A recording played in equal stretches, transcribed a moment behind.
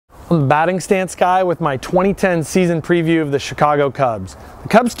I'm the batting stance guy with my 2010 season preview of the Chicago Cubs. The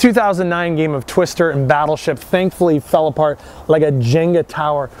Cubs' 2009 game of Twister and Battleship thankfully fell apart like a Jenga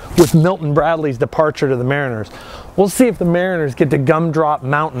tower with Milton Bradley's departure to the Mariners. We'll see if the Mariners get to gumdrop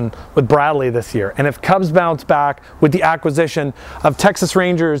Mountain with Bradley this year, and if Cubs bounce back with the acquisition of Texas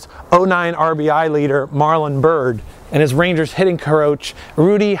Rangers' 09 RBI leader Marlon Byrd and his Rangers hitting coach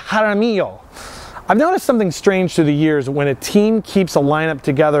Rudy Jaramillo. I've noticed something strange through the years. When a team keeps a lineup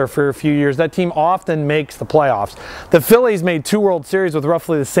together for a few years, that team often makes the playoffs. The Phillies made 2 World Series with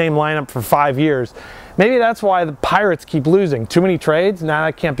roughly the same lineup for 5 years. Maybe that's why the Pirates keep losing. Too many trades? Nah,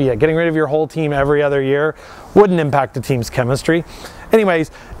 that can't be it. Getting rid of your whole team every other year wouldn't impact the team's chemistry.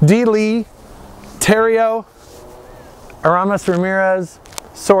 Anyways, D. Lee, Terrio, Aramis Ramirez,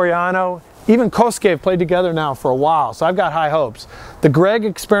 Soriano, even Kosuke have played together now for a while, so I've got high hopes. The Greg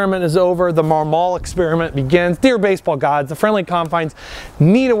experiment is over, the Marmol experiment begins. Dear baseball gods, the friendly confines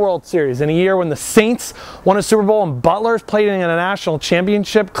need a World Series. In a year when the Saints won a Super Bowl and Butler's played in a national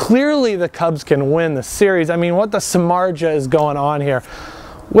championship, clearly the Cubs can win the series. I mean, what the Samarja is going on here?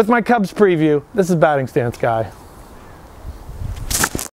 With my Cubs preview, this is Batting Stance Guy.